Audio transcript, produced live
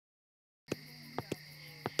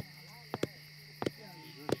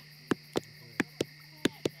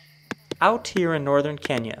Out here in northern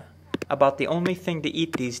Kenya, about the only thing to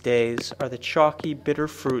eat these days are the chalky, bitter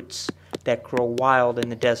fruits that grow wild in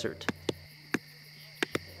the desert.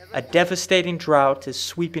 A devastating drought is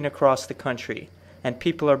sweeping across the country, and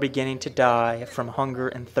people are beginning to die from hunger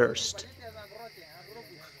and thirst.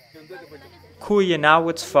 Kuya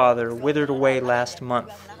Nawit's father withered away last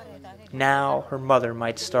month. Now her mother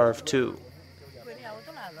might starve too.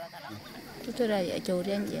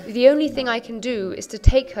 The only thing I can do is to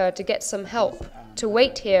take her to get some help, to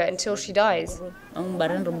wait here until she dies. I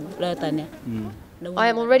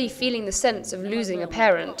am already feeling the sense of losing a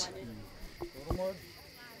parent.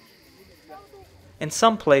 In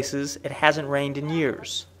some places, it hasn't rained in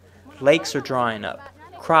years. Lakes are drying up.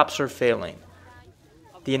 Crops are failing.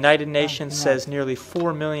 The United Nations says nearly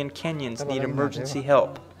 4 million Kenyans need emergency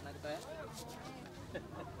help.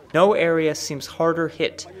 No area seems harder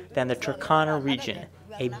hit than the Turkana region,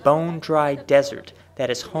 a bone-dry desert that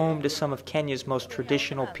is home to some of Kenya's most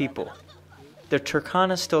traditional people. The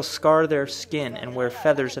Turkana still scar their skin and wear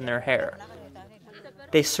feathers in their hair.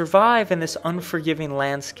 They survive in this unforgiving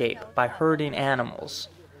landscape by herding animals.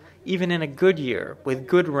 Even in a good year, with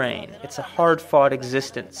good rain, it's a hard-fought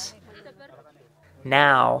existence.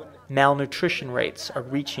 Now, malnutrition rates are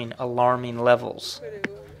reaching alarming levels.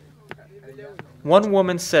 One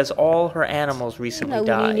woman says all her animals recently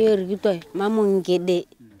died.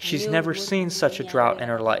 She's never seen such a drought in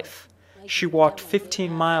her life. She walked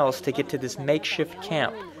 15 miles to get to this makeshift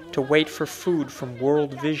camp to wait for food from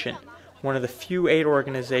World Vision, one of the few aid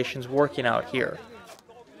organizations working out here.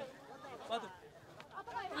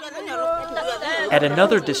 At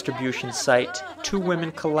another distribution site, 2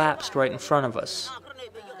 women collapsed right in front of us.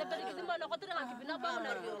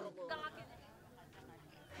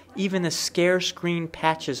 Even the scarce green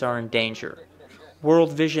patches are in danger.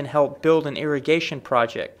 World Vision helped build an irrigation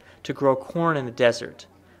project to grow corn in the desert,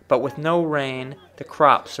 but with no rain, the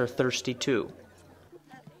crops are thirsty too.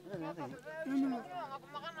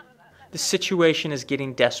 The situation is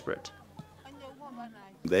getting desperate.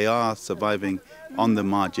 They are surviving on the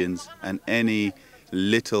margins, and any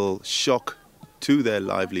little shock to their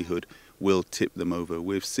livelihood will tip them over.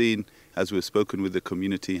 We've seen, as we've spoken with the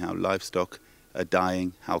community, how livestock are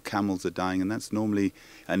dying, how camels are dying, and that's normally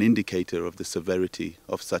an indicator of the severity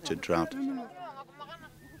of such a drought.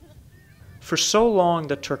 For so long,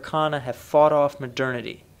 the Turkana have fought off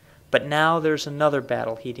modernity, but now there's another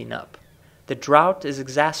battle heating up. The drought is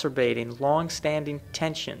exacerbating long-standing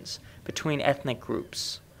tensions between ethnic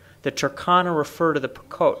groups. The Turkana refer to the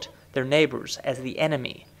Pokot, their neighbors, as the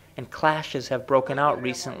enemy, and clashes have broken out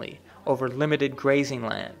recently over limited grazing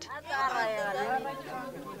land.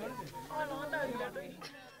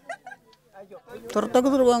 One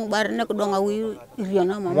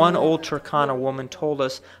old Turkana woman told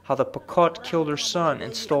us how the Pokot killed her son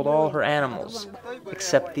and stole all her animals,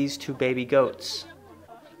 except these 2 baby goats.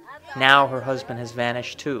 Now her husband has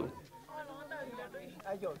vanished too.